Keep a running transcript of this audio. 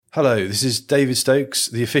Hello, this is David Stokes,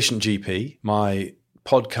 the Efficient GP. My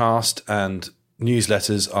podcast and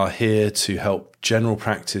newsletters are here to help general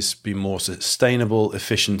practice be more sustainable,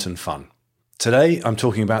 efficient and fun. Today, I'm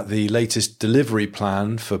talking about the latest delivery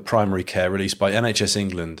plan for primary care released by NHS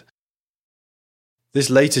England. This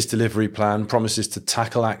latest delivery plan promises to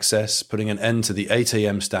tackle access, putting an end to the 8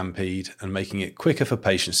 a.m. stampede and making it quicker for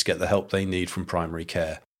patients to get the help they need from primary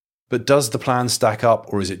care. But does the plan stack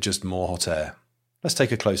up, or is it just more hot air? Let's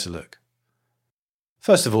take a closer look.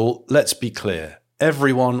 First of all, let's be clear.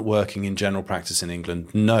 Everyone working in general practice in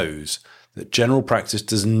England knows that general practice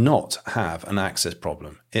does not have an access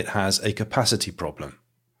problem. It has a capacity problem.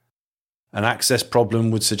 An access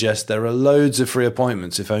problem would suggest there are loads of free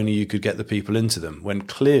appointments if only you could get the people into them, when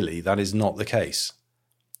clearly that is not the case.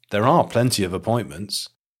 There are plenty of appointments.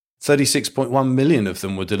 36.1 million of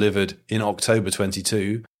them were delivered in October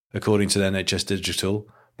 22, according to NHS Digital,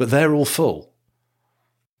 but they're all full.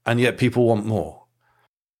 And yet people want more.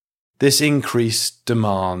 This increased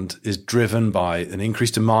demand is driven by an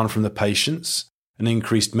increased demand from the patients, an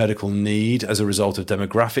increased medical need as a result of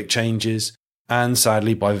demographic changes, and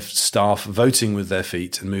sadly by staff voting with their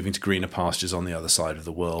feet and moving to greener pastures on the other side of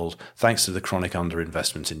the world, thanks to the chronic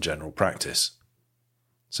underinvestment in general practice.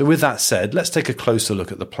 So with that said, let's take a closer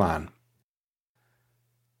look at the plan.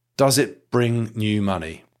 Does it bring new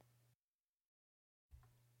money?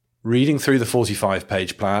 Reading through the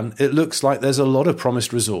 45-page plan, it looks like there's a lot of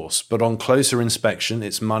promised resource, but on closer inspection,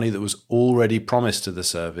 it's money that was already promised to the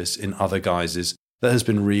service in other guises that has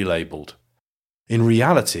been relabelled. In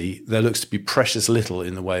reality, there looks to be precious little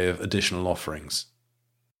in the way of additional offerings.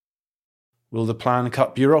 Will the plan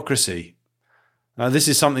cut bureaucracy? Now, this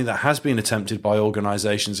is something that has been attempted by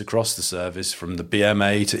organisations across the service, from the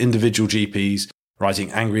BMA to individual GPs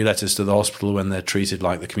writing angry letters to the hospital when they're treated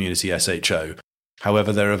like the community SHO.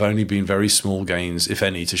 However, there have only been very small gains, if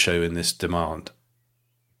any, to show in this demand.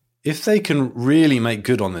 If they can really make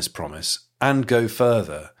good on this promise and go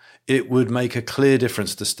further, it would make a clear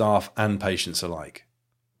difference to staff and patients alike.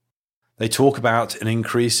 They talk about an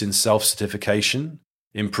increase in self-certification,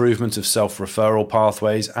 improvement of self-referral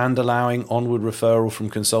pathways, and allowing onward referral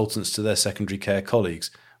from consultants to their secondary care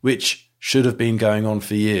colleagues, which should have been going on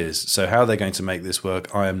for years, so how they're going to make this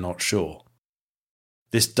work, I am not sure.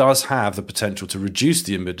 This does have the potential to reduce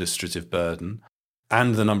the administrative burden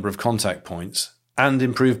and the number of contact points and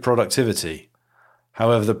improve productivity.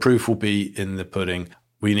 However, the proof will be in the pudding.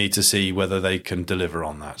 We need to see whether they can deliver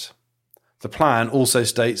on that. The plan also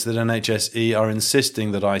states that NHSE are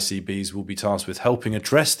insisting that ICBs will be tasked with helping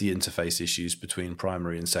address the interface issues between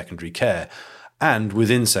primary and secondary care, and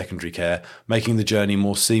within secondary care, making the journey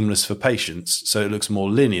more seamless for patients so it looks more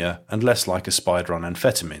linear and less like a spider on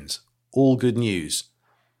amphetamines. All good news.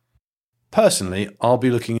 Personally, I'll be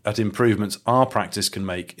looking at improvements our practice can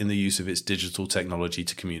make in the use of its digital technology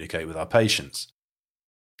to communicate with our patients.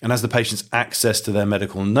 And as the patient's access to their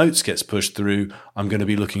medical notes gets pushed through, I'm going to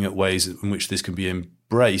be looking at ways in which this can be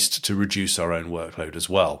embraced to reduce our own workload as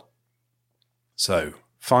well. So,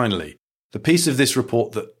 finally, the piece of this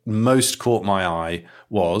report that most caught my eye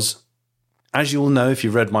was, as you will know if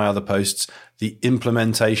you've read my other posts, the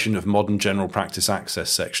implementation of modern general practice access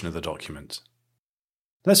section of the document.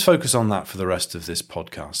 Let's focus on that for the rest of this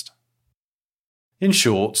podcast. In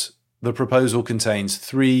short, the proposal contains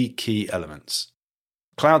 3 key elements: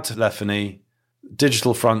 cloud telephony,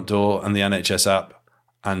 digital front door and the NHS app,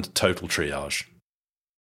 and total triage.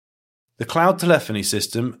 The cloud telephony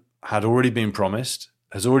system had already been promised,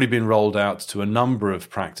 has already been rolled out to a number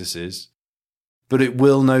of practices, but it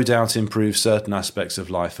will no doubt improve certain aspects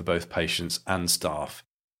of life for both patients and staff,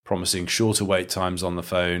 promising shorter wait times on the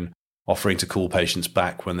phone, offering to call patients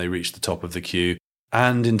back when they reach the top of the queue,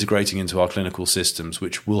 and integrating into our clinical systems,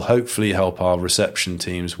 which will hopefully help our reception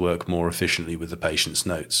teams work more efficiently with the patient's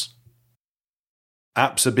notes.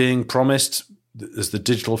 Apps are being promised as the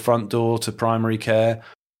digital front door to primary care,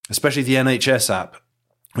 especially the NHS app,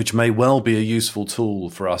 which may well be a useful tool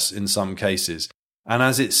for us in some cases. And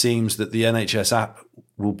as it seems that the NHS app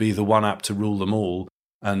will be the one app to rule them all,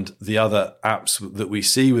 and the other apps that we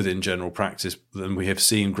see within general practice and we have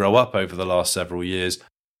seen grow up over the last several years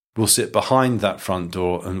will sit behind that front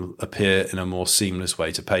door and appear in a more seamless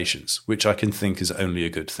way to patients, which I can think is only a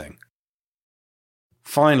good thing.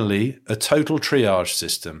 Finally, a total triage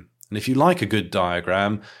system. And if you like a good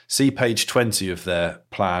diagram, see page 20 of their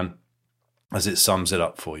plan as it sums it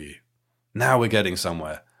up for you. Now we're getting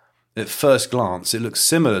somewhere. At first glance, it looks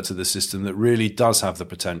similar to the system that really does have the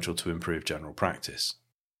potential to improve general practice.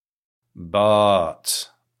 But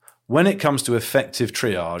When it comes to effective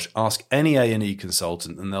triage, ask any A&E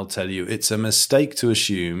consultant and they'll tell you it's a mistake to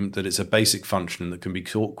assume that it's a basic function that can be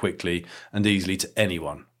taught quickly and easily to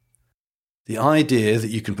anyone. The idea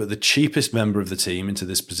that you can put the cheapest member of the team into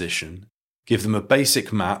this position, give them a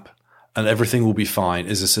basic map, and everything will be fine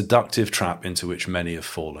is a seductive trap into which many have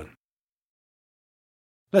fallen.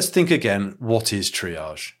 Let's think again, what is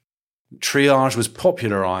triage? Triage was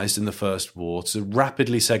popularised in the First War to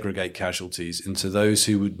rapidly segregate casualties into those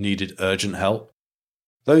who needed urgent help,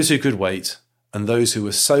 those who could wait, and those who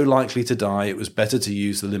were so likely to die it was better to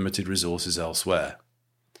use the limited resources elsewhere.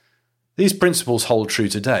 These principles hold true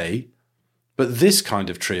today, but this kind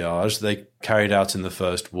of triage they carried out in the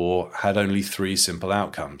First War had only 3 simple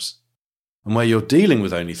outcomes. And where you're dealing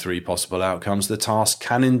with only 3 possible outcomes, the task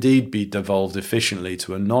can indeed be devolved efficiently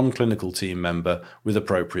to a non-clinical team member with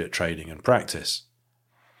appropriate training and practice.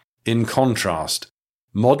 In contrast,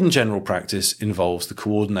 modern general practice involves the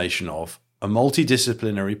coordination of a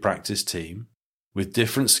multidisciplinary practice team with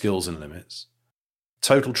different skills and limits.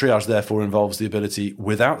 Total triage therefore involves the ability,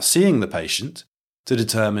 without seeing the patient, to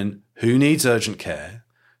determine who needs urgent care,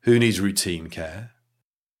 who needs routine care,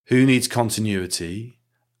 who needs continuity,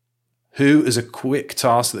 who is a quick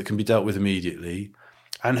task that can be dealt with immediately,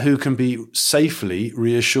 and who can be safely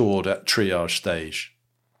reassured at triage stage.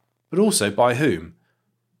 But also by whom?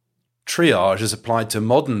 Triage, as applied to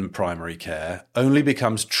modern primary care, only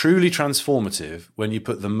becomes truly transformative when you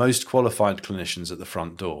put the most qualified clinicians at the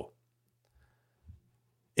front door.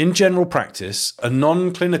 In general practice, a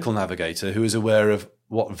non-clinical navigator who is aware of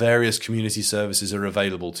what various community services are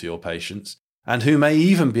available to your patients, and who may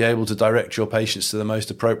even be able to direct your patients to the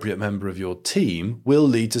most appropriate member of your team, will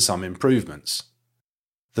lead to some improvements.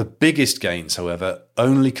 The biggest gains, however,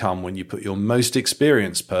 only come when you put your most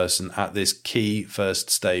experienced person at this key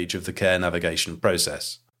first stage of the care navigation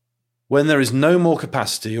process. When there is no more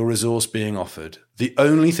capacity or resource being offered, the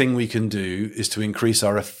only thing we can do is to increase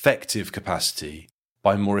our effective capacity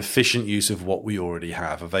by more efficient use of what we already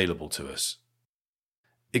have available to us.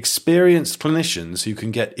 Experienced clinicians who can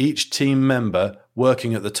get each team member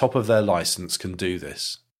working at the top of their license can do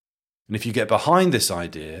this. And if you get behind this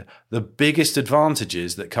idea, the biggest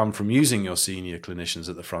advantages that come from using your senior clinicians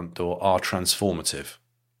at the front door are transformative.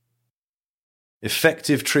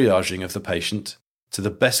 Effective triaging of the patient to the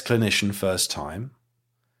best clinician first time,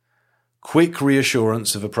 quick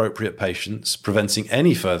reassurance of appropriate patients, preventing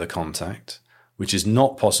any further contact, which is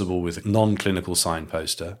not possible with a non-clinical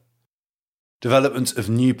signposter, development of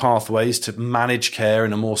new pathways to manage care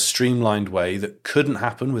in a more streamlined way that couldn't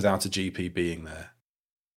happen without a GP being there,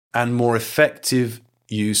 and more effective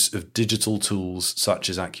use of digital tools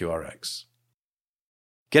such as AccuRx.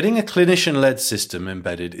 Getting a clinician-led system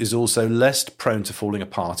embedded is also less prone to falling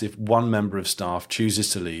apart if one member of staff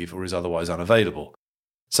chooses to leave or is otherwise unavailable,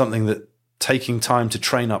 something that taking time to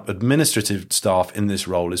train up administrative staff in this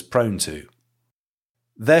role is prone to.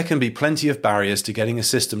 There can be plenty of barriers to getting a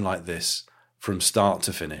system like this from start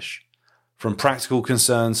to finish, from practical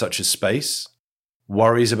concerns such as space,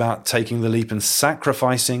 worries about taking the leap and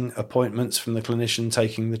sacrificing appointments from the clinician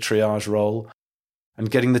taking the triage role,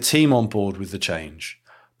 and getting the team on board with the change.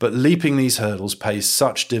 But leaping these hurdles pays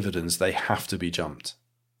such dividends they have to be jumped.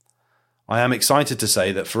 I am excited to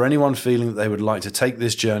say that for anyone feeling that they would like to take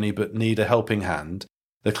this journey but need a helping hand,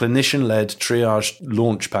 the clinician-led triage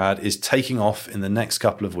launchpad is taking off in the next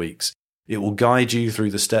couple of weeks. It will guide you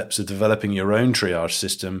through the steps of developing your own triage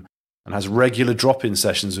system and has regular drop-in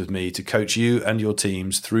sessions with me to coach you and your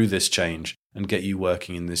teams through this change and get you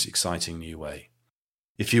working in this exciting new way.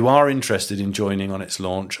 If you are interested in joining on its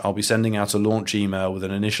launch, I'll be sending out a launch email with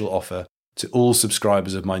an initial offer to all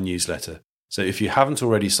subscribers of my newsletter. So if you haven't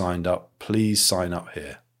already signed up, please sign up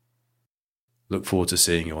here. Look forward to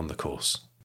seeing you on the course.